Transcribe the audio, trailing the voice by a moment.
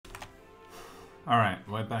Alright,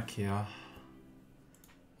 we're back here.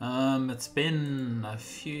 It's been a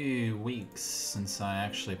few weeks since I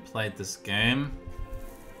actually played this game,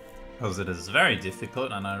 because it is very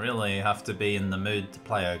difficult and I really have to be in the mood to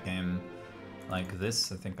play a game like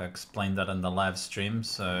this. I think I explained that in the live stream,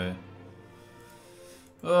 so...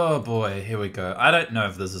 Oh boy, here we go. I don't know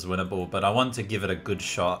if this is winnable, but I want to give it a good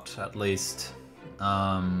shot, at least.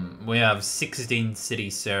 We have 16 City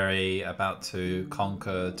Seri about to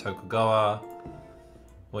conquer Tokugawa.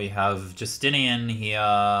 We have Justinian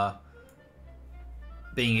here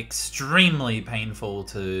being extremely painful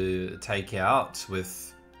to take out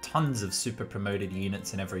with tons of super promoted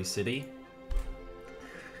units in every city.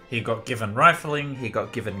 He got given rifling, he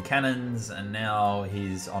got given cannons, and now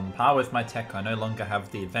he's on par with my tech. I no longer have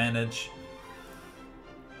the advantage.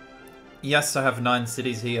 Yes, I have 9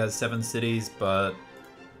 cities, he has 7 cities, but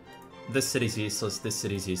this city's useless, this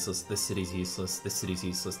city's useless, this city's useless, this city's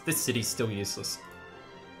useless, this city's still useless.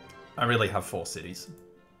 I really have 4 cities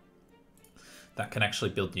that can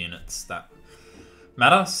actually build units that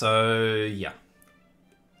matter, so yeah.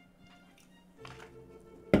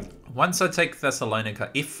 Once I take Thessalonica,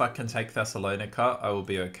 if I can take Thessalonica, I will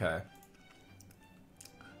be okay.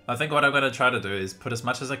 I think what I'm going to try to do is put as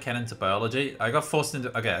much as I can into biology. I got forced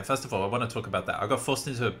into... Okay, first of all, I want to talk about that. I got forced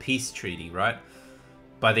into a peace treaty, right?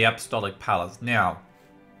 By the Apostolic Palace. Now,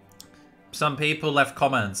 some people left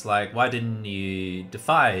comments like, why didn't you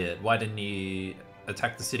defy it? Why didn't you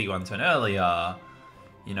attack the city one turn earlier?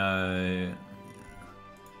 You know...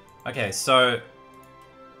 Okay, so...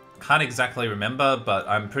 Can't exactly remember, but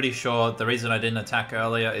I'm pretty sure the reason I didn't attack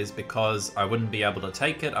earlier is because I wouldn't be able to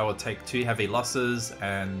take it. I would take 2 heavy losses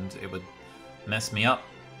and it would mess me up.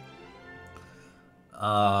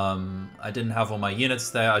 I didn't have all my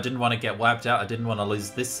units there. I didn't want to get wiped out. I didn't want to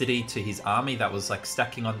lose this city to his army that was like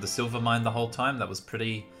stacking on the silver mine the whole time. That was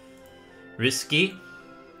pretty risky.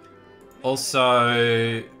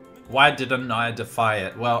 Also, why didn't I defy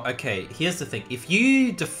it? Well, okay, here's the thing. If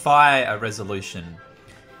you defy a resolution,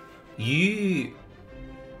 yes,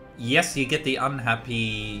 you get the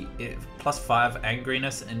unhappy +5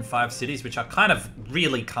 angriness in 5 cities, which I kind of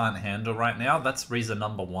really can't handle right now. That's reason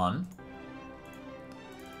number 1.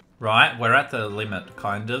 Right, we're at the limit,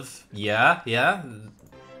 kind of. Yeah.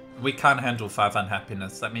 We can't handle 5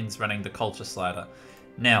 unhappiness. That means running the culture slider.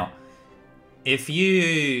 Now, if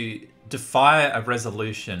you defy a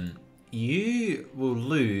resolution, you will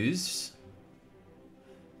lose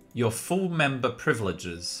your full member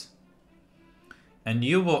privileges. And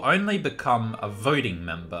you will only become a voting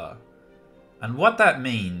member. And what that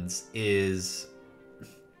means is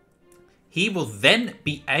he will then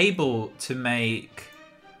be able to make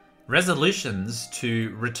resolutions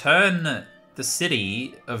to return the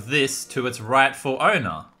city of this to its rightful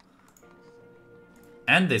owner.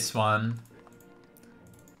 And this one.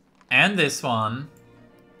 And this one.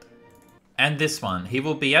 And this one. He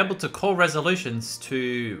will be able to call resolutions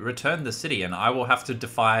to return the city, and I will have to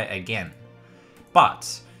defy again.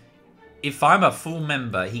 But if I'm a full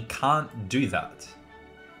member, he can't do that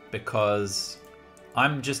because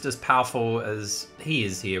I'm just as powerful as he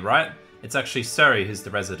is here, right? It's actually Surrey who's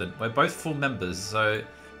the resident. We're both full members, so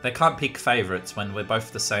they can't pick favorites when we're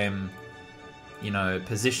both the same, you know,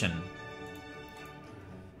 position.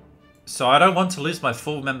 So I don't want to lose my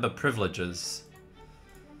full member privileges.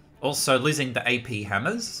 Also, losing the AP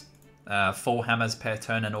hammers. 4 hammers per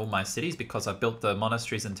turn in all my cities because I built the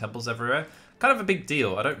monasteries and temples everywhere. Kind of a big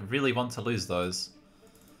deal. I don't really want to lose those.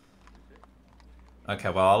 Okay,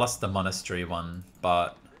 well, I lost the monastery one,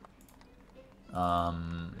 but...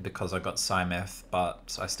 because I got Simeth,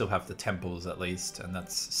 but I still have the temples at least, and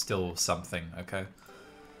that's still something, okay?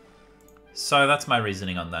 So that's my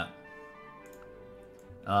reasoning on that.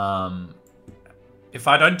 If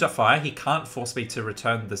I don't defy, he can't force me to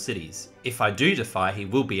return the cities. If I do defy, he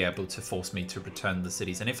will be able to force me to return the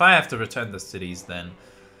cities. And if I have to return the cities, then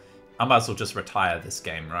I might as well just retire this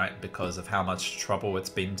game, right? Because of how much trouble it's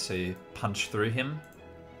been to punch through him.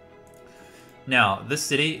 Now, this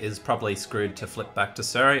city is probably screwed to flip back to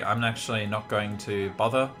Surrey. I'm actually not going to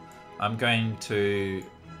bother. I'm going to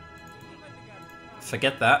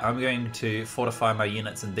forget that. I'm going to fortify my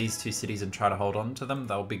units in these 2 cities and try to hold on to them.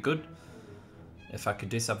 That will be good. If I could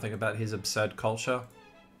do something about his absurd culture.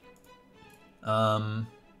 We're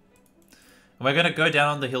going to go down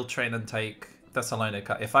on the hill train and take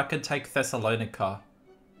Thessalonica. If I can take Thessalonica,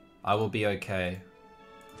 I will be okay.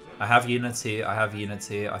 I have units here. I have units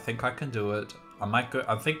here. I think I can do it. I might go...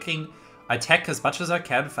 I'm thinking I tech as much as I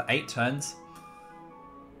can for 8 turns.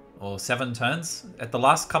 Or 7 turns. At the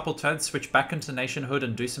last couple turns, switch back into nationhood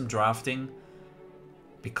and do some drafting.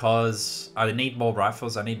 because I need more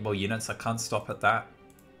rifles, I need more units. I can't stop at that.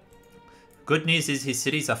 Good news is his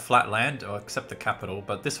cities are flat land, or except the capital,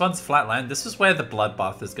 but this one's flat land. This is where the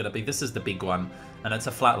bloodbath is going to be. This is the big one, and it's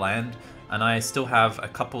a flat land. And I still have a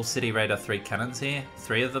couple City Raider 3 cannons here,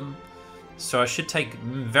 3 of them. So I should take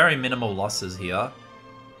very minimal losses here.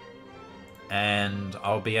 And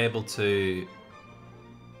I'll be able to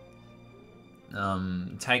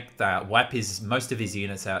take that, wipe most of his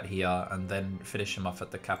units out here, and then finish him off at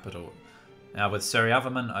the capital. Now with Surrey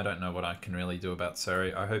Averman, I don't know what I can really do about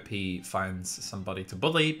Surrey. I hope he finds somebody to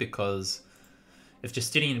bully, because if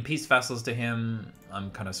Justinian peace vassals to him,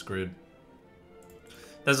 I'm kind of screwed.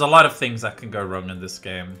 There's a lot of things that can go wrong in this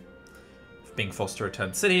game. Being forced to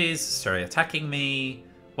return cities, Surrey attacking me,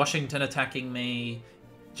 Washington attacking me,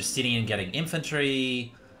 Justinian getting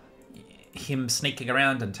infantry, him sneaking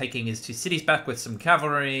around and taking his 2 cities back with some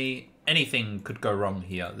cavalry. Anything could go wrong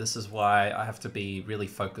here. This is why I have to be really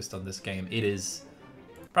focused on this game. It is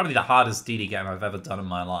probably the hardest Deity game I've ever done in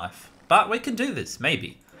my life. But we can do this,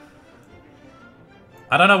 maybe.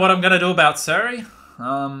 I don't know what I'm going to do about Surrey.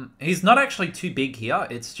 He's not actually too big here.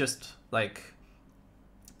 It's just like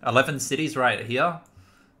 11 cities right here.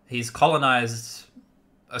 He's colonized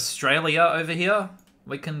Australia over here,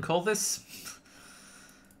 we can call this.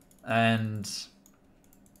 And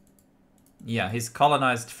yeah, he's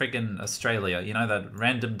colonized friggin' Australia. You know, that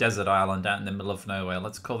random desert island out in the middle of nowhere.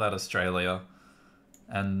 Let's call that Australia.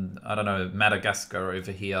 And I don't know, Madagascar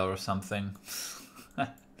over here or something.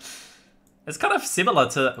 It's kind of similar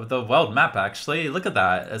to the world map, actually. Look at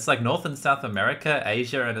that. It's like North and South America,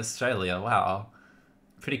 Asia, and Australia. Wow.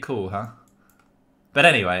 Pretty cool, huh? But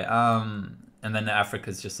anyway, and then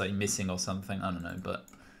Africa's just like missing or something. I don't know, but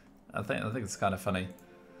I think it's kind of funny.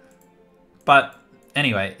 But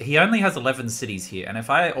anyway, he only has 11 cities here. And if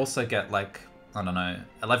I also get like, I don't know,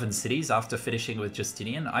 11 cities after finishing with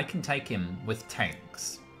Justinian, I can take him with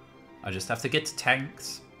tanks. I just have to get to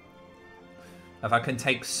tanks. If I can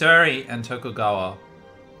take Surrey and Tokugawa,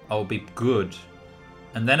 I'll be good.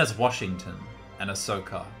 And then it's Washington and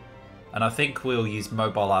Ahsoka. And I think we'll use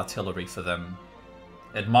mobile artillery for them.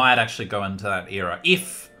 It might actually go into that era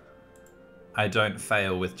if I don't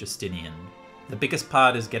fail with Justinian. The biggest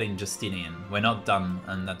part is getting Justinian. We're not done,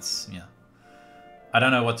 and that's, yeah. I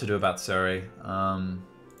don't know what to do about Surrey.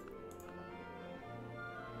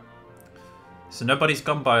 So nobody's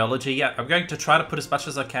gone biology yet. I'm going to try to put as much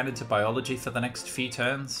as I can into biology for the next few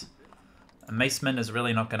turns. Maceman is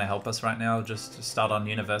really not going to help us right now, just to start on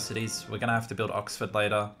universities. We're going to have to build Oxford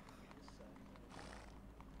later.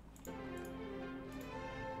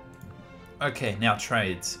 Okay, now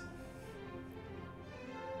trades.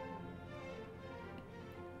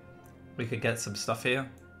 We could get some stuff here.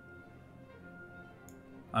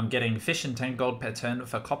 I'm getting fish and 10 gold per turn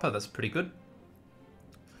for copper. That's pretty good.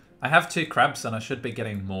 I have 2 crabs and I should be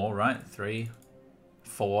getting more, right? 3,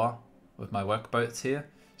 4 with my workboats here.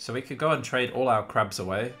 So we could go and trade all our crabs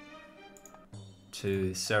away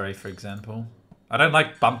to Surrey, for example. I don't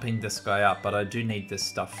like bumping this guy up, but I do need this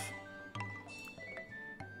stuff.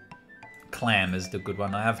 Clam is the good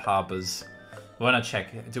one. I have harbours. We want to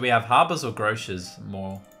check. Do we have harbours or groceries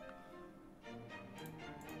more?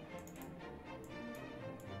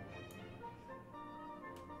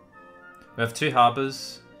 We have 2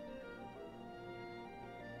 harbours.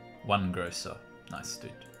 1 grocer. Nice,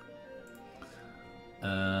 dude.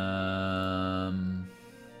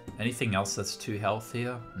 Anything else that's 2 health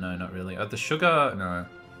here? No, not really. The sugar? No.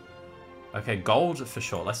 Okay, gold for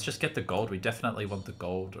sure. Let's just get the gold. We definitely want the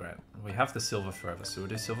gold. Right. We have the silver forever, so we'll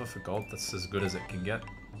do silver for gold. That's as good as it can get.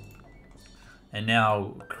 And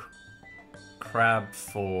now crab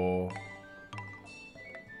for...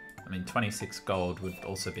 I mean, 26 gold would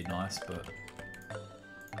also be nice, but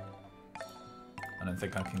I don't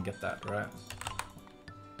think I can get that, right?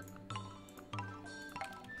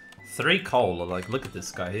 3 coal. Like, look at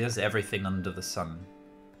this guy. He has everything under the sun.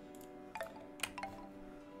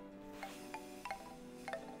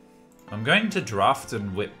 I'm going to draft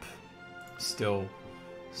and whip still.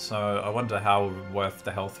 So I wonder how worth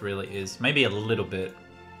the health really is. Maybe a little bit.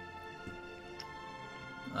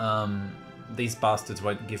 These bastards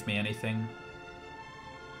won't give me anything.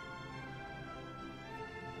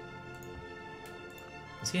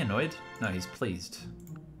 Is he annoyed? No, he's pleased.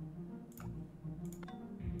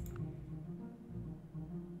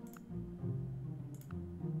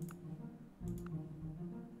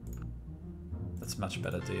 That's a much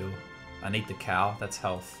better deal. I need the cow. That's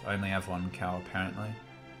health. I only have 1 cow, apparently.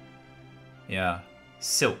 Yeah.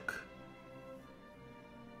 Silk.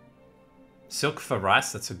 Silk for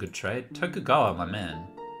rice, that's a good trade. Tokugawa, my man.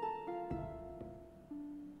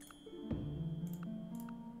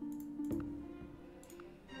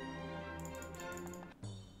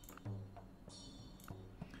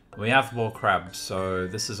 We have more crabs, so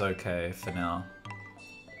this is okay for now.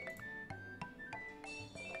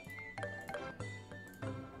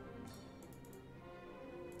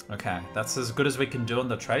 Okay, that's as good as we can do on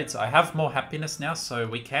the trades. I have more happiness now, so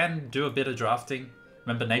we can do a bit of drafting.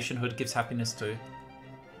 Remember, nationhood gives happiness too.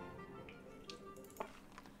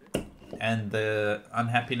 And the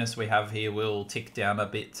unhappiness we have here will tick down a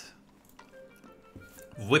bit.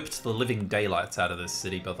 Whipped the living daylights out of this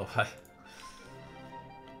city, by the way.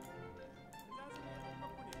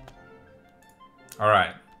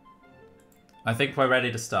 Alright. I think we're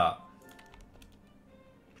ready to start.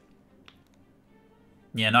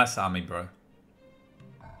 Yeah, nice army, bro.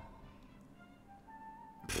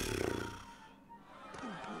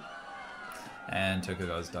 And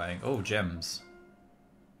Tokugawa's dying. Oh, gems.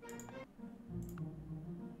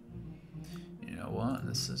 You know what?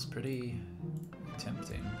 This is pretty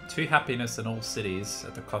tempting. 2 happiness in all cities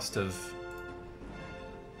at the cost of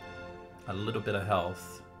a little bit of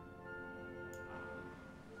health.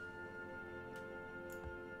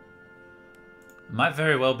 Might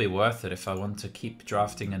very well be worth it if I want to keep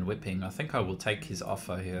drafting and whipping. I think I will take his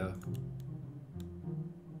offer here.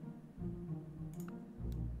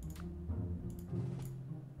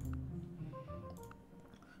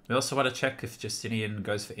 We also want to check if Justinian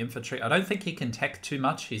goes for infantry. I don't think he can tech too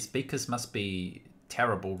much. His beakers must be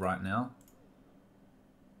terrible right now.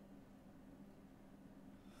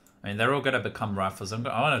 I mean, they're all going to become rifles. I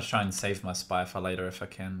want to try and save my spy for later if I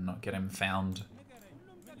can, not get him found.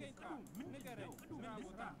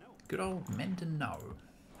 Good old Mindanao.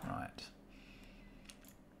 Right.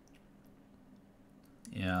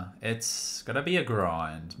 Yeah, it's gonna be a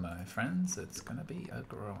grind, my friends. It's gonna be a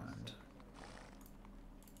grind.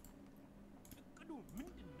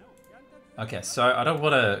 Okay, so I don't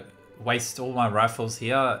want to waste all my rifles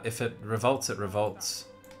here. If it revolts, it revolts.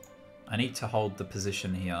 I need to hold the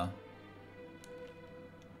position here.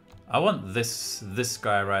 I want this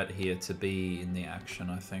guy right here to be in the action,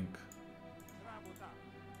 I think.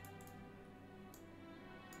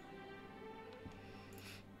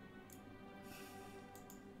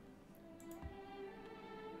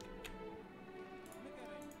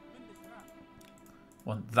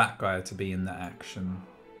 Want that guy to be in the action.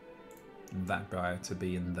 And that guy to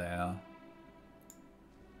be in there.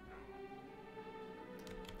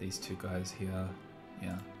 These 2 guys here.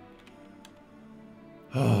 Yeah.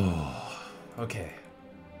 Oh, okay.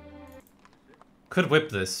 Could whip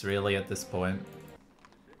this, really, at this point.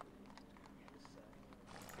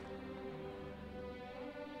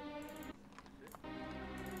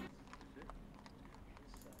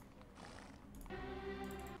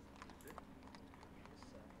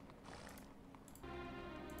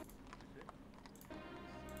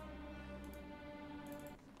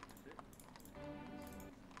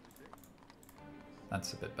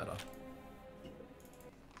 That's a bit better.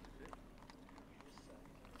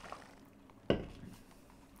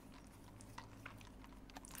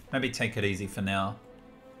 Maybe take it easy for now.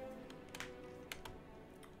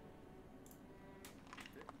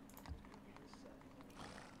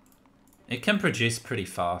 It can produce pretty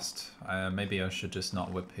fast. Maybe I should just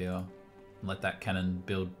not whip here. And let that cannon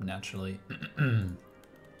build naturally.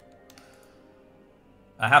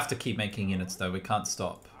 I have to keep making units though. We can't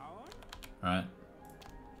stop. Right?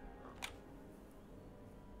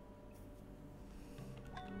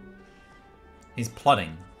 He's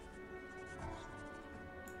plotting.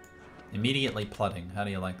 Immediately plotting. How do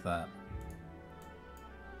you like that?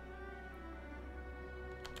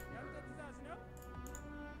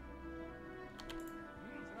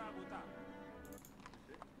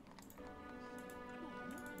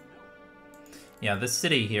 Yeah, this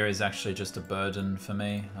city here is actually just a burden for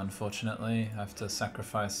me, unfortunately. I have to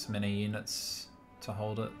sacrifice many units to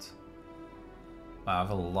hold it. Wow, I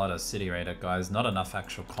have a lot of city raider guys, not enough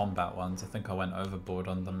actual combat ones. I think I went overboard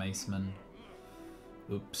on the macemen.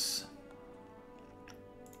 Oops.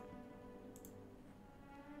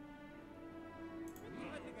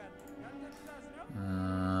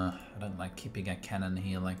 I don't like keeping a cannon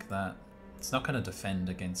here like that. It's not going to defend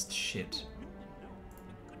against shit.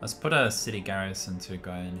 Let's put a city garrison to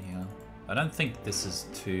go in here. I don't think this is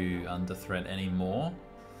too under threat anymore.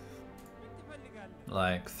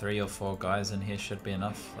 Like 3 or 4 guys in here should be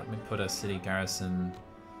enough. Let me put a city garrison.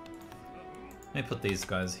 Let me put these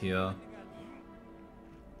guys here.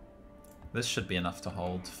 This should be enough to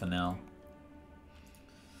hold for now.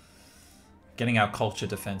 Getting our culture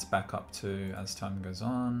defense back up too as time goes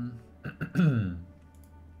on.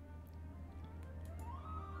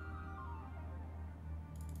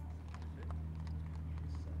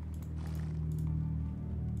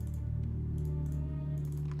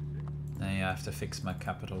 me I have to fix my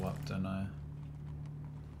capital up, don't I?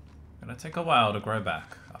 Gonna take a while to grow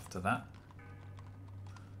back after that.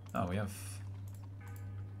 Oh, we have...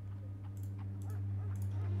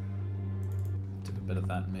 do a bit of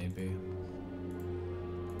that, maybe.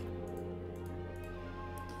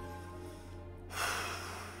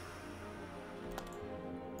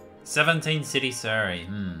 "17 city Surrey,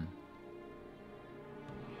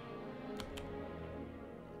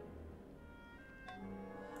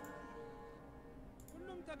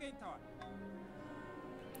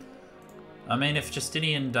 I mean, if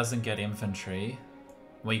Justinian doesn't get infantry,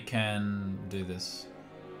 we can do this.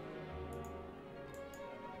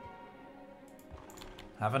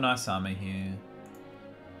 Have a nice army here.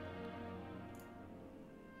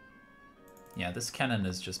 Yeah, this cannon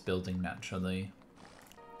is just building naturally.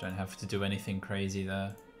 Don't have to do anything crazy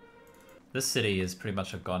there. This city is pretty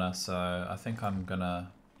much a goner, so I think I'm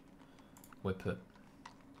gonna whip it.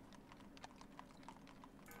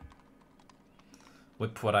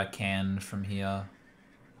 Whip what I can from here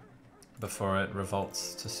before it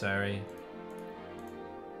revolts to Surrey.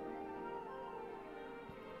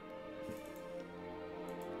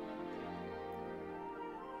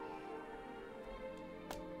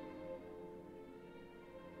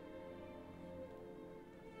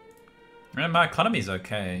 And my economy's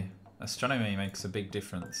okay. Astronomy makes a big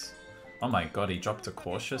difference. Oh my god, he dropped a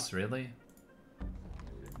cautious, really?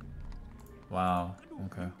 Wow,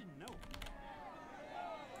 okay.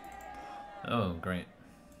 Oh, great.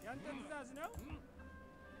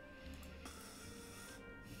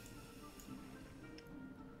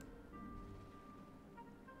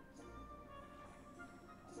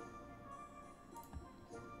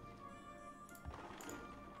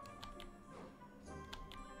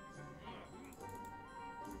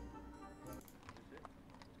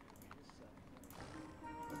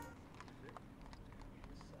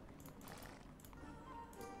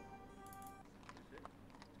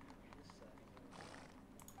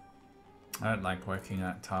 I don't like working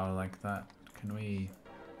that tower like that. Can we...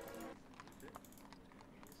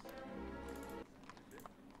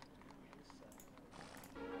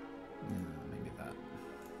 maybe that.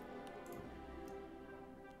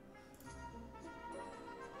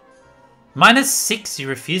 -6, you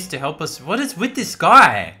refuse to help us. What is with this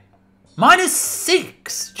guy?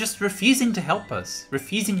 -6! Just refusing to help us.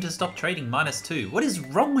 Refusing to stop trading -2. What is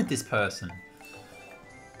wrong with this person?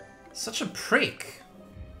 Such a prick.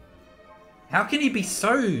 How can he be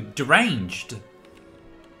so deranged?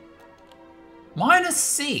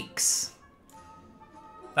 -6!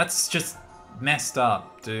 That's just messed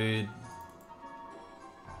up, dude.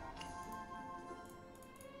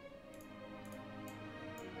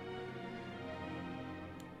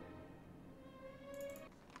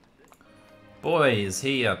 Boy, is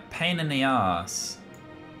he a pain in the ass.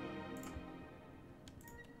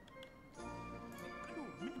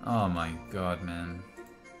 Oh my god, man.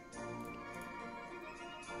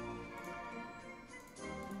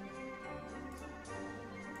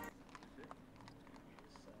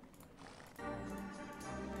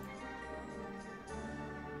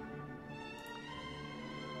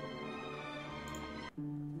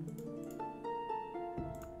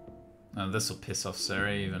 Oh, this will piss off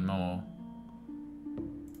Surrey even more.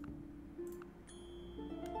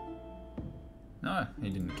 No, he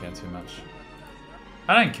didn't care too much.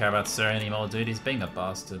 I don't care about Surrey anymore, dude. He's being a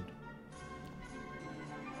bastard.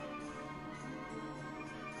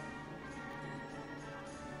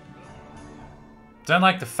 Don't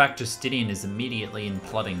like the fact Justinian is immediately in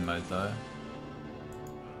plotting mode, though.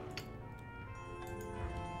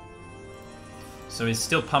 So he's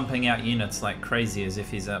still pumping out units like crazy as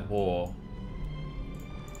if he's at war.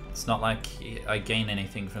 It's not like I gain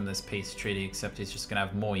anything from this peace treaty, except he's just gonna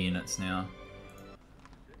have more units now.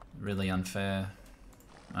 Really unfair.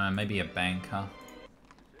 Maybe a bank, huh?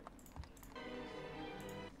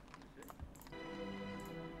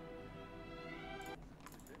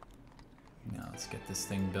 Now let's get this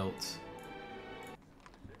thing built.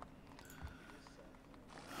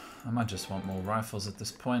 I might just want more rifles at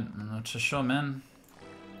this point. I'm not so sure, man.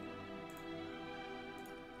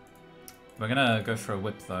 We're gonna go for a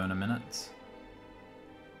whip though in a minute.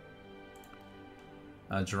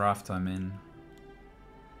 Draft, I mean.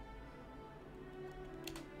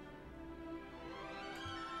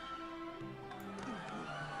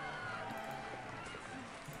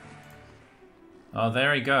 Oh,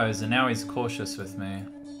 there he goes, and now he's cautious with me.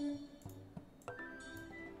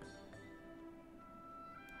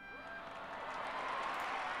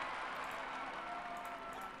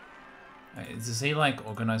 Does he like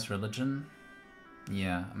organized religion?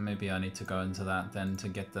 Yeah, maybe I need to go into that then to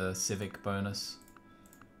get the civic bonus.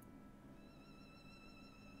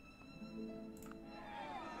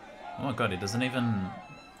 Oh my god, he doesn't even...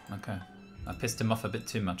 Okay. I pissed him off a bit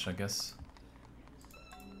too much, I guess.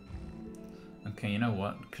 Okay, you know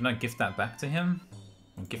what? Can I gift that back to him?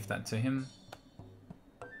 Or gift that to him?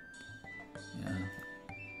 Yeah.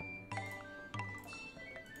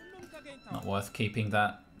 Not worth keeping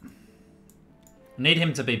that. Need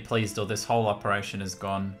him to be pleased or this whole operation is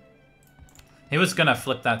gone. He was gonna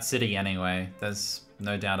flip that city anyway. There's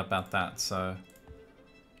no doubt about that, so...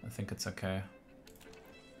 I think it's okay.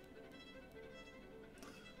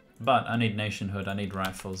 But I need nationhood, I need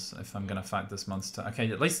rifles if I'm gonna fight this monster.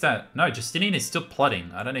 Okay, at least that... No, Justinian is still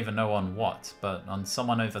plotting. I don't even know on what, but on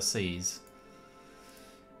someone overseas.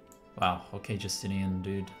 Wow, okay, Justinian,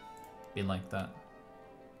 dude. Be like that.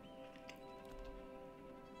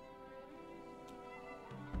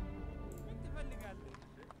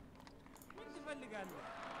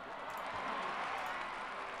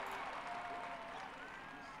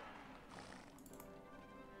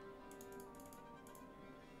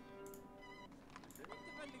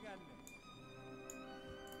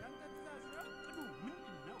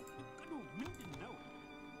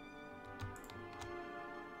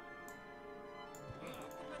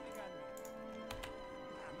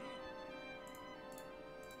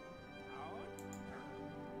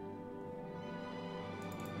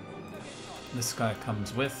 This guy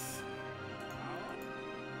comes with.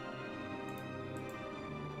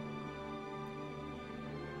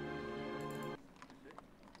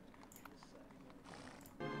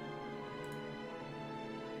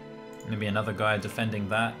 Maybe another guy defending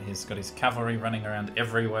that. He's got his cavalry running around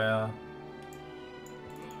everywhere.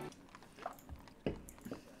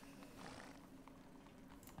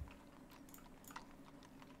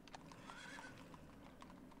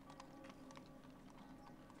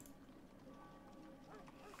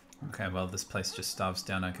 Okay, well, this place just starves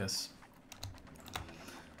down, I guess.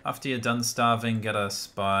 After you're done starving, get a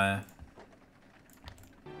spy.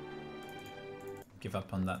 Give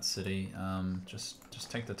up on that city. Just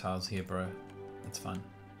take the tiles here, bro. It's fine.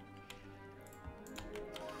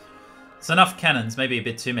 It's enough cannons. Maybe a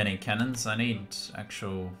bit too many cannons. I need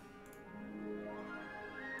actual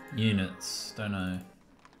units. Don't know.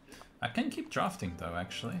 I can keep drafting, though,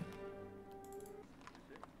 actually.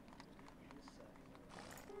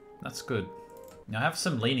 That's good. Now I have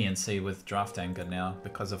some leniency with draft anger now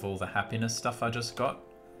because of all the happiness stuff I just got.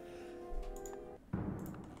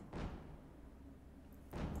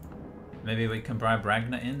 Maybe we can bribe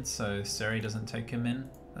Ragnar in so Seri doesn't take him in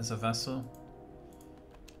as a vassal.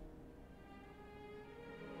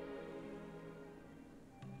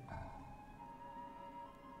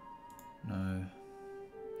 No.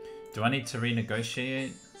 Do I need to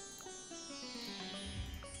renegotiate?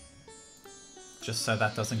 Just so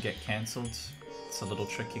that doesn't get cancelled. It's a little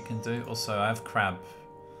trick you can do. Also, I have crab.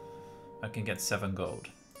 I can get 7 gold.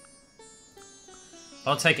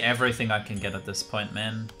 I'll take everything I can get at this point,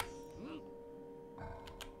 man.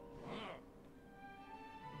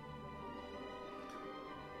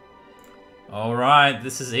 Alright,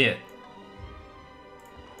 this is it.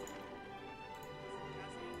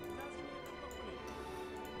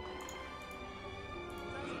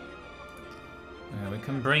 We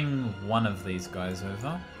can bring one of these guys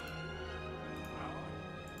over.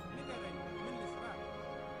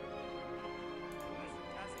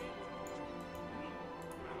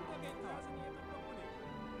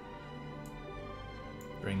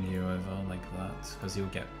 Bring you over like that, because you'll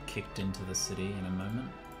get kicked into the city in a moment.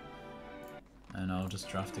 And I'll just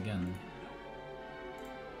draft again.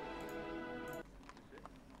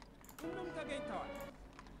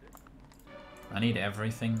 I need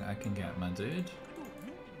everything I can get, my dude.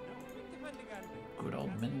 Good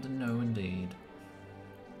old Mindanao indeed.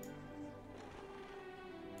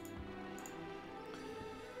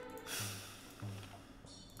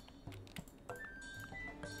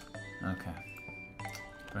 Okay.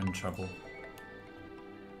 We're in trouble.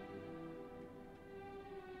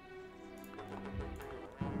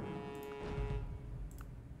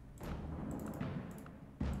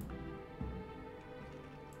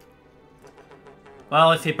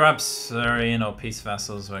 Well, if he bribes Syrian or peace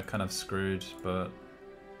vassals, we're kind of screwed, but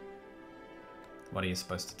what are you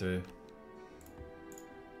supposed to do?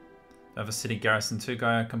 I have a city garrison 2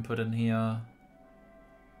 guy I can put in here.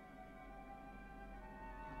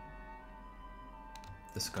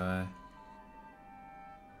 This guy.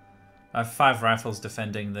 I have 5 rifles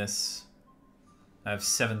defending this. I have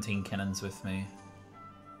 17 cannons with me.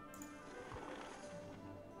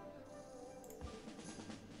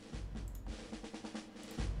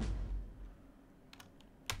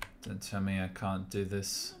 Don't tell me I can't do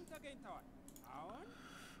this.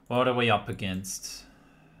 What are we up against?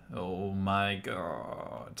 Oh my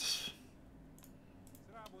god.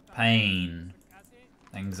 Pain.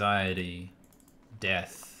 Anxiety.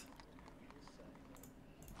 Death.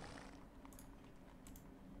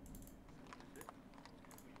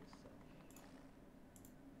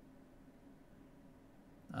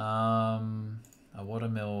 A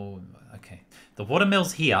watermill. Okay. The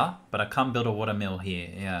watermill's here, but I can't build a watermill here.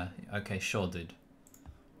 Yeah. Okay, sure, dude.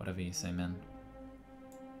 Whatever you say, man.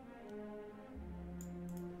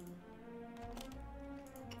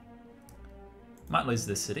 Might lose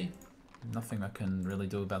this city. Nothing I can really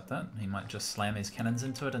do about that. He might just slam his cannons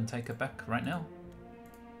into it and take it back right now.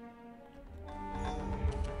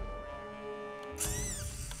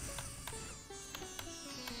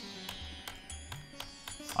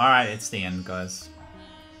 Alright, it's the end, guys.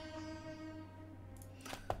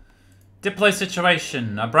 Diplo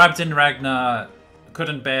situation. I bribed in Ragnar,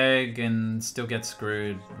 couldn't beg, and still get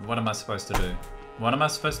screwed. What am I supposed to do? What am I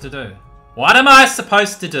supposed to do? What am I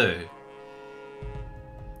supposed to do?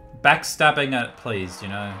 Backstabbing it, please, you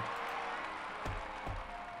know.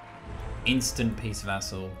 Instant peace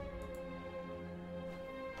vassal.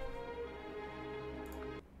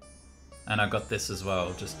 And I got this as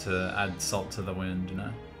well, just to add salt to the wound, you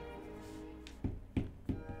know.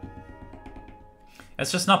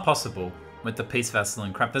 It's just not possible with the peace vassal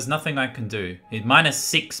and crap. There's nothing I can do. He's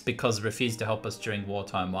 -6 because refused to help us during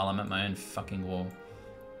wartime while I'm at my own fucking war.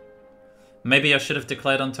 Maybe I should have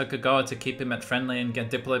declared on Tokugawa to keep him at friendly and get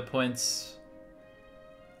Diplo points.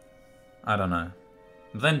 I don't know.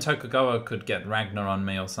 Then Tokugawa could get Ragnar on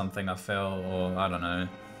me or something, I feel, or I don't know.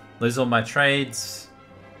 Lose all my trades.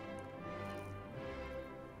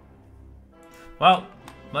 Well,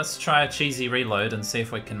 let's try a cheesy reload and see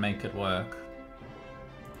if we can make it work.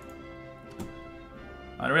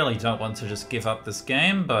 I really don't want to just give up this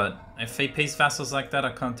game, but if he peace vassals like that,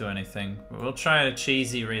 I can't do anything. We'll try a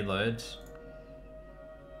cheesy reload.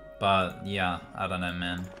 But yeah, I don't know,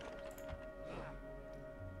 man.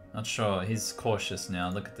 Not sure. He's cautious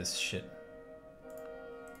now. Look at this shit.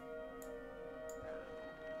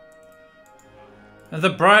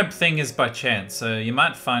 The bribe thing is by chance, so you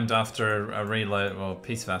might find after a reload or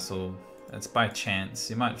peace vassal, it's by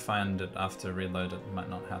chance. You might find it after a reload, it might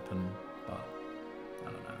not happen, but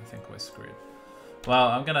I don't know. I think we're screwed. Well,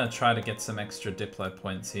 I'm gonna try to get some extra Diplo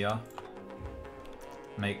points here.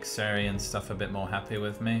 Make Sari and stuff a bit more happy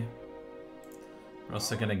with me. We're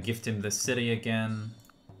also gonna gift him the city again.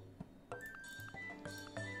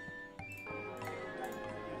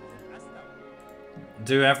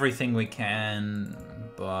 Do everything we can,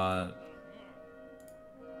 but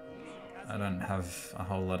I don't have a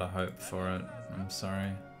whole lot of hope for it. I'm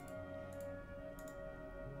sorry.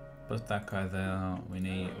 Put that guy there.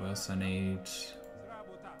 We also need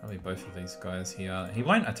probably both of these guys here. He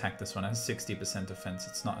won't attack this one. It has 60% defense.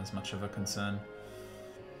 It's not as much of a concern.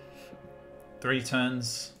 3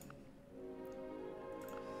 turns.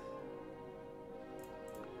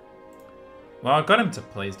 Well, I got him to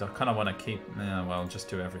pleased. I kind of want to keep... Yeah, well, just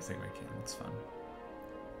do everything we can. It's fine.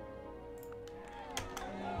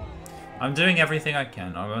 I'm doing everything I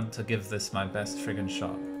can. I want to give this my best friggin'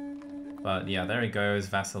 shot. But yeah, there he goes,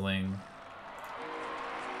 vassaling.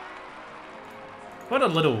 What a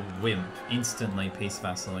little wimp. Instantly peace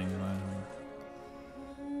vassaling.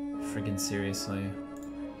 Friggin' seriously.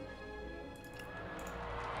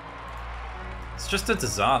 It's just a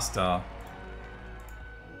disaster.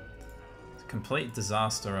 It's a complete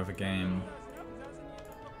disaster of a game.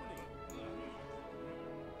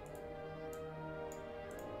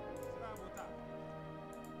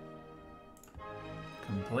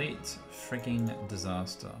 Complete freaking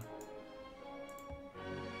disaster.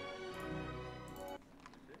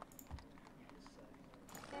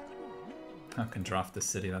 I can draft the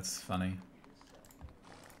city, that's funny.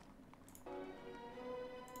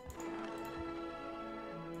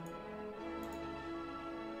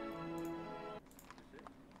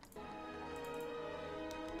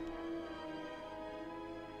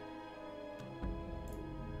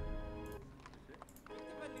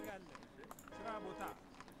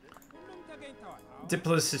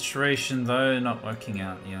 Diplo situation though, not working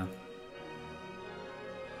out, yeah.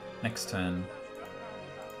 Next turn.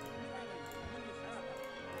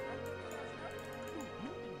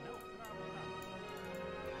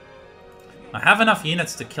 I have enough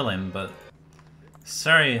units to kill him, but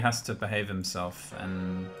Sari has to behave himself,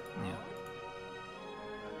 and yeah.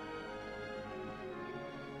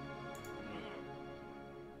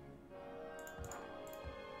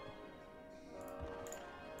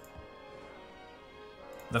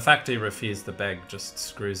 The fact he refused the beg just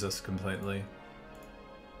screws us completely.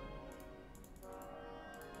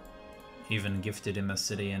 even gifted him a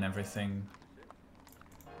city and everything.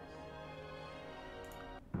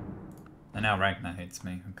 And now Ragnar hates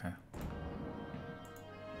me, okay.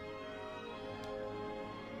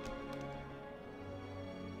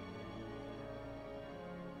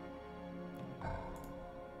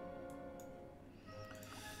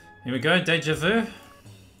 Here we go, deja vu.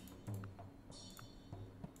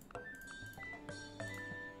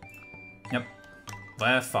 Yep,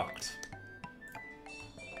 we're fucked.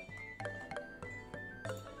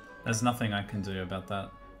 There's nothing I can do about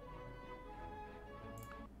that.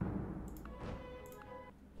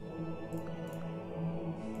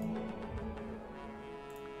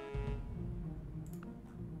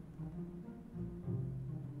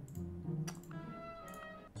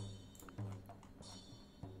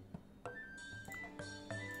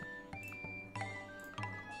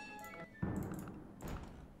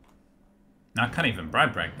 I can't even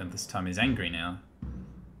bribe Ragnar this time, he's angry now.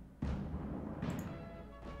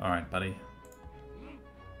 Alright, buddy.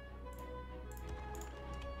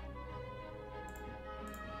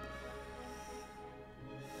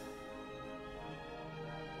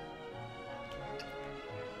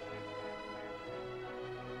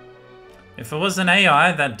 If it was an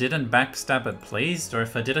AI that didn't backstab it pleased, or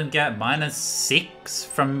if I didn't get -6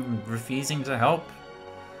 from refusing to help,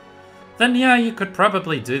 then yeah, you could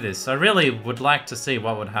probably do this. I really would like to see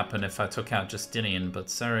what would happen if I took out Justinian,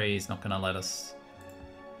 but sorry, he's not going to let us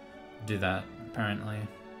do that, apparently.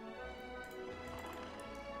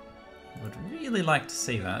 Would really like to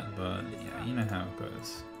see that, but yeah, you know how it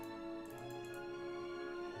goes.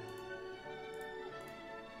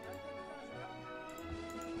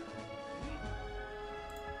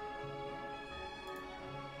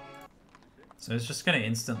 So it's just going to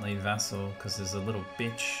instantly vassal because there's a little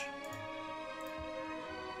bitch.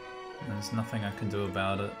 There's nothing I can do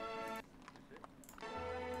about it.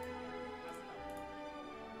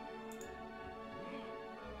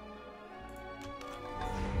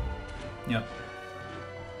 Yep.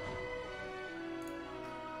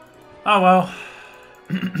 Oh well.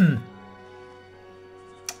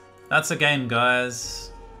 That's a game,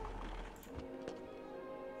 guys.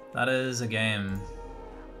 That is a game.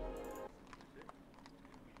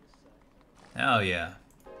 Oh yeah.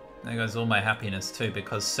 There goes all my happiness too,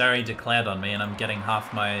 because Sari declared on me and I'm getting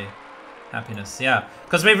half my happiness. Yeah,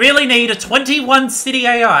 because we really need a 21 city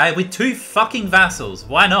AI with 2 fucking vassals.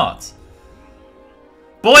 Why not?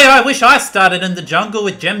 Boy, I wish I started in the jungle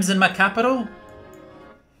with gems in my capital.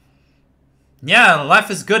 Yeah,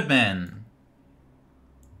 life is good, man.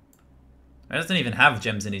 He doesn't even have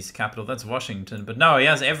gems in his capital. That's Washington. But no, he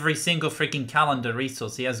has every single freaking calendar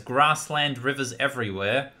resource. He has grassland, rivers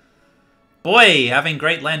everywhere. Boy, having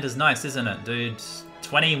great land is nice, isn't it, dude?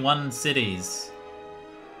 21 cities.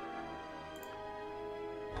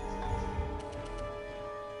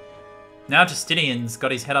 Now Justinian's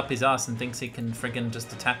got his head up his ass and thinks he can friggin'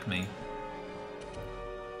 just attack me.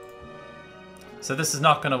 So this is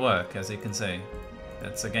not gonna work, as you can see.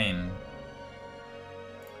 It's a game.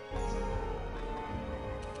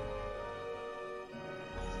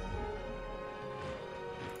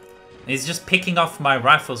 He's just picking off my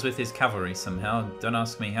rifles with his cavalry somehow. Don't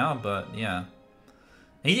ask me how, but yeah.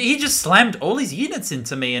 He just slammed all his units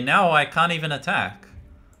into me and now I can't even attack.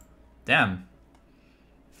 Damn.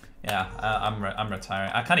 Yeah, I'm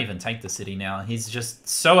retiring. I can't even take the city now. He's just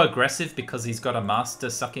so aggressive because he's got a master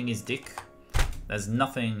sucking his dick. There's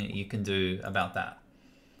nothing you can do about that.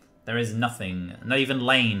 There is nothing. Not even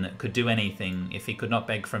Lane could do anything if he could not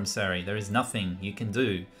beg from Sari. There is nothing you can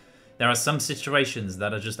do. There are some situations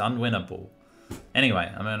that are just unwinnable.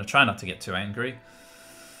 Anyway, I'm going to try not to get too angry.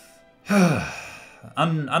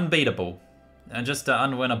 Unbeatable. And just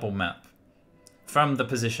an unwinnable map. From the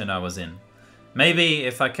position I was in. Maybe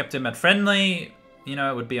if I kept him at friendly, you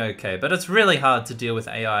know, it would be okay. But it's really hard to deal with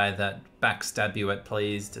AI that backstab you at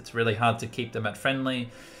pleased. It's really hard to keep them at friendly.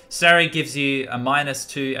 Sari gives you a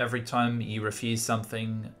 -2 every time you refuse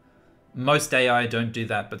something. Most AI don't do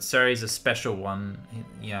that, but Sari's a special one.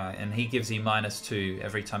 Yeah, and he gives you -2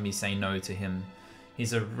 every time you say no to him.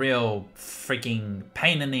 He's a real freaking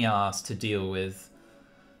pain in the ass to deal with.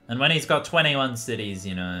 And when he's got 21 cities,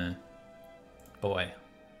 you know, boy.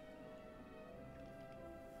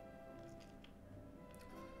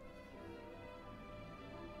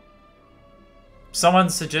 Someone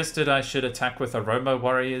suggested I should attack with Aroma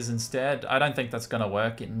warriors instead. I don't think that's going to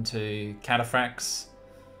work into cataphracts.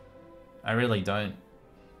 I really don't.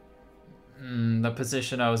 The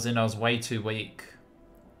position I was in, I was way too weak.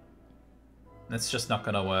 That's just not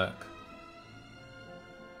going to work.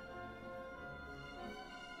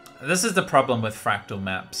 This is the problem with fractal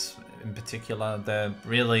maps. in particular. They're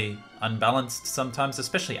really unbalanced sometimes,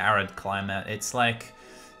 especially arid climate. It's like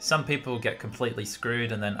some people get completely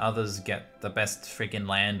screwed and then others get the best friggin'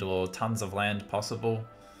 land or tons of land possible.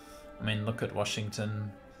 I mean, look at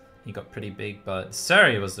Washington. He got pretty big, but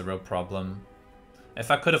Surrey was the real problem. If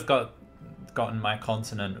I could have gotten my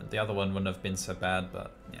continent, the other one wouldn't have been so bad,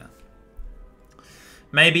 but yeah.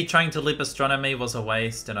 Maybe trying to lib astronomy was a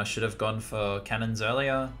waste and I should have gone for cannons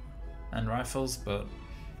earlier and rifles, but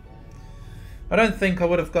I don't think I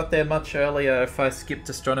would have got there much earlier if I skipped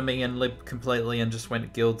astronomy and lib completely and just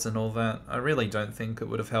went guilds and all that. I really don't think it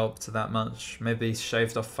would have helped that much. Maybe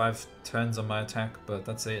shaved off 5 turns on my attack, but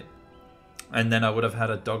that's it. And then I would have had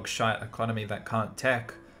a dog shite economy that can't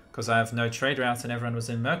tech, because I have no trade routes and everyone was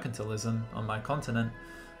in mercantilism on my continent.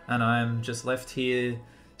 And I'm just left here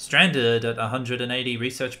stranded at 180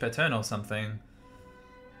 research per turn or something.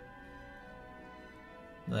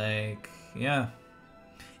 Like, yeah.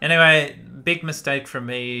 Anyway, big mistake from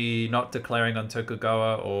me not declaring on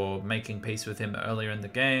Tokugawa or making peace with him earlier in the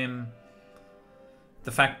game.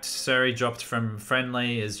 The fact Surrey dropped from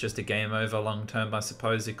friendly is just a game over long term, I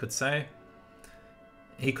suppose you could say.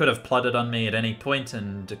 He could have plotted on me at any point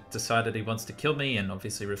and decided he wants to kill me and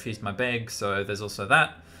obviously refused my beg, so there's also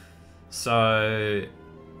that. So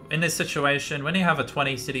in this situation, when you have a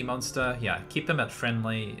 20 city monster, yeah, keep them at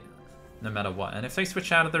friendly no matter what. And if they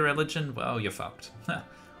switch out of the religion, well, you're fucked.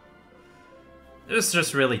 It's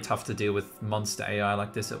just really tough to deal with monster AI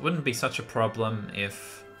like this. It wouldn't be such a problem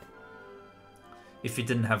if you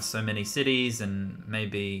didn't have so many cities, and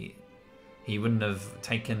maybe he wouldn't have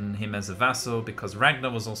taken him as a vassal because Ragnar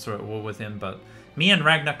was also at war with him, but me and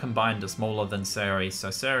Ragnar combined are smaller than Surrey, so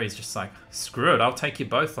Surrey's just like, screw it, I'll take you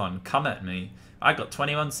both on, come at me. I got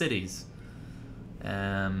 21 cities.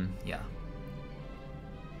 Yeah.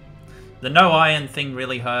 The no iron thing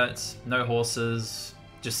really hurts, no horses.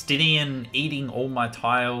 Justinian eating all my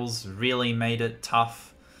tiles really made it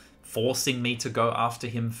tough, forcing me to go after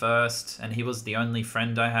him first, and he was the only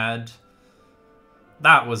friend I had.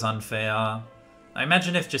 That was unfair. I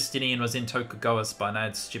imagine if Justinian was in Tokugawa spot and I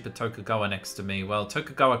had stupid Tokugawa next to me. Well,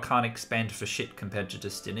 Tokugawa can't expand for shit compared to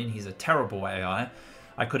Justinian. He's a terrible AI.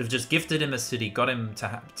 I could have just gifted him a city, got him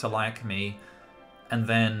to like me, and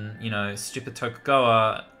then, you know, stupid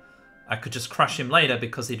Tokugawa, I could just crush him later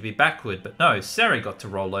because he'd be backward. But no, Seri got to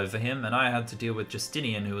roll over him, and I had to deal with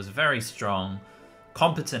Justinian, who was very strong,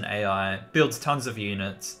 competent AI, builds tons of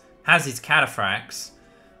units, has his cataphracts,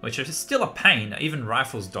 which are still a pain. Even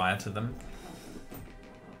rifles die to them.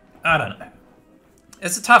 I don't know.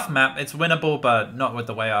 It's a tough map. It's winnable, but not with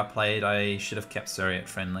the way I played. I should have kept Surrey at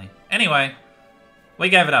friendly. Anyway, we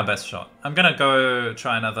gave it our best shot. I'm going to go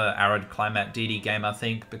try another arid climate Deity game, I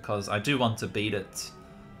think, because I do want to beat it.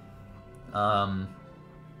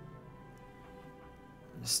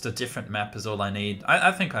 Just a different map is all I need.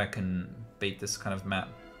 I think I can beat this kind of map.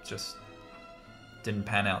 Just didn't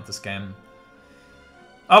pan out this game.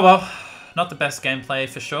 Oh well, not the best gameplay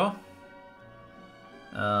for sure.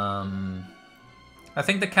 I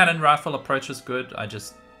think the cannon rifle approach was good. I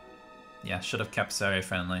just, yeah, should have kept Surrey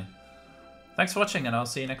friendly. Thanks for watching, and I'll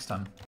see you next time.